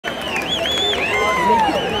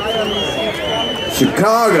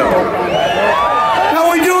Chicago. How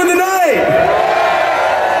are we doing tonight?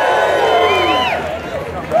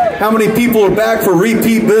 How many people are back for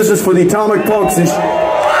repeat business for the Atomic Punks?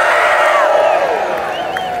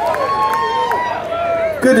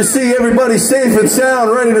 Good to see everybody safe and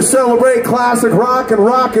sound, ready to celebrate classic rock and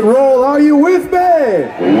roll. Are you with me?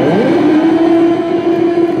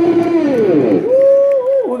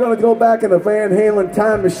 We're going to go back in the Van Halen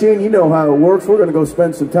time machine. You know how it works. We're going to go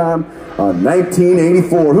spend some time on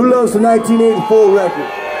 1984. Who loves the 1984 record?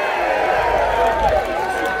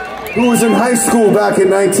 Who was in high school back in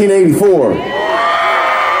 1984?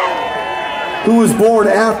 Who was born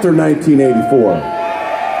after 1984?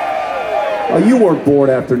 Oh, you weren't born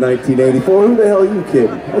after 1984. Who the hell are you kidding?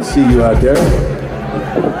 I see you out there.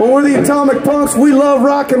 Well, we're the Atomic Punks. We love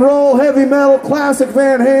rock and roll, heavy metal, classic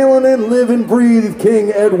Van Halen, and live and breathe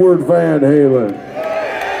King Edward Van Halen.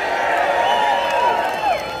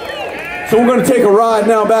 So we're going to take a ride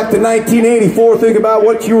now back to 1984. Think about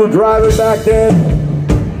what you were driving back then.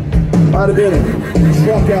 Might have been a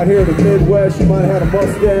truck out here in the Midwest. You might have had a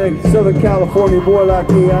Mustang. Southern California boy like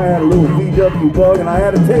me, I had a little VW Bug, and I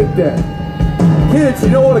had a tape deck. Kids, you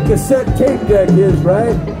know what a cassette tape deck is,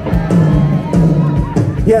 right?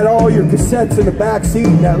 You had all your cassettes in the back seat,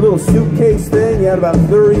 that little suitcase thing. You had about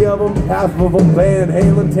 30 of them, half of them Van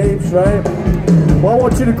Halen tapes, right? Well, I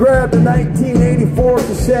want you to grab the 1984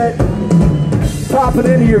 cassette, pop it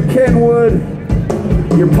into your Kenwood,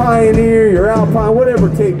 your Pioneer, your Alpine, whatever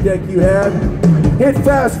tape deck you had. Hit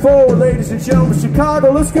fast forward, ladies and gentlemen.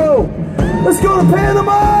 Chicago, let's go. Let's go to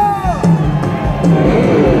Panama!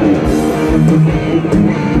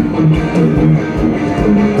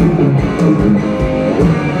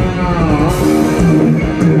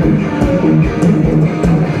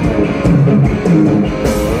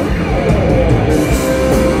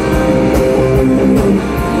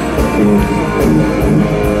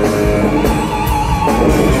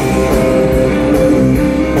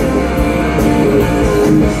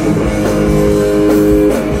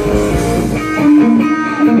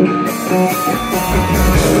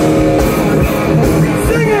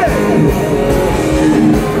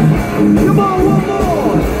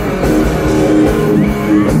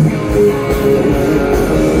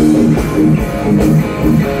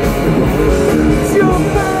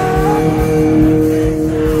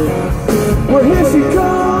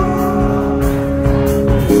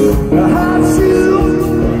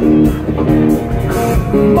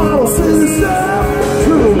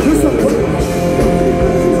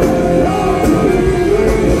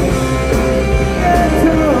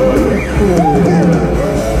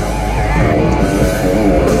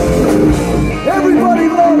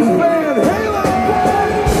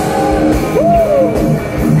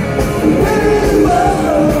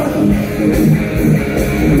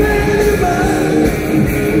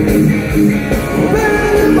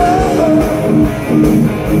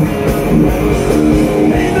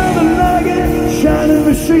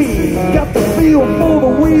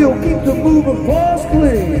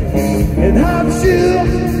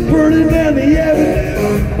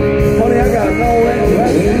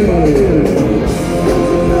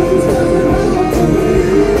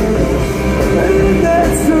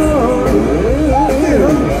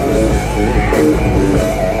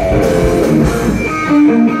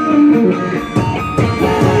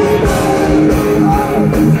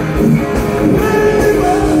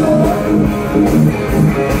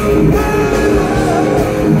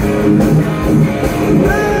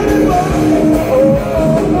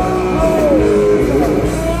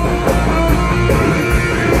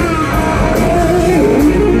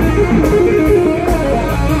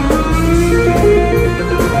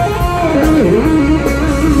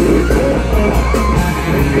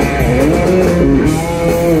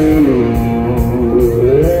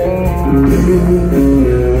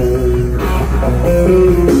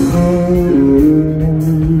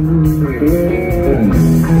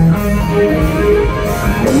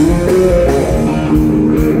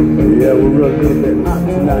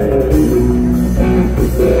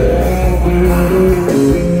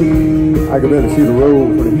 I can better see the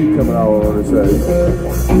road for the heat coming out on this side.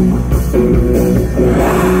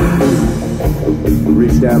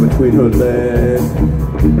 Reach down between her legs.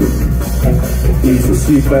 Ease the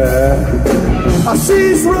seat back.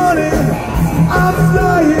 She's running, I'm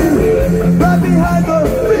flying, right behind the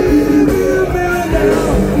rear mirror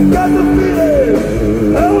now. Got the feeling.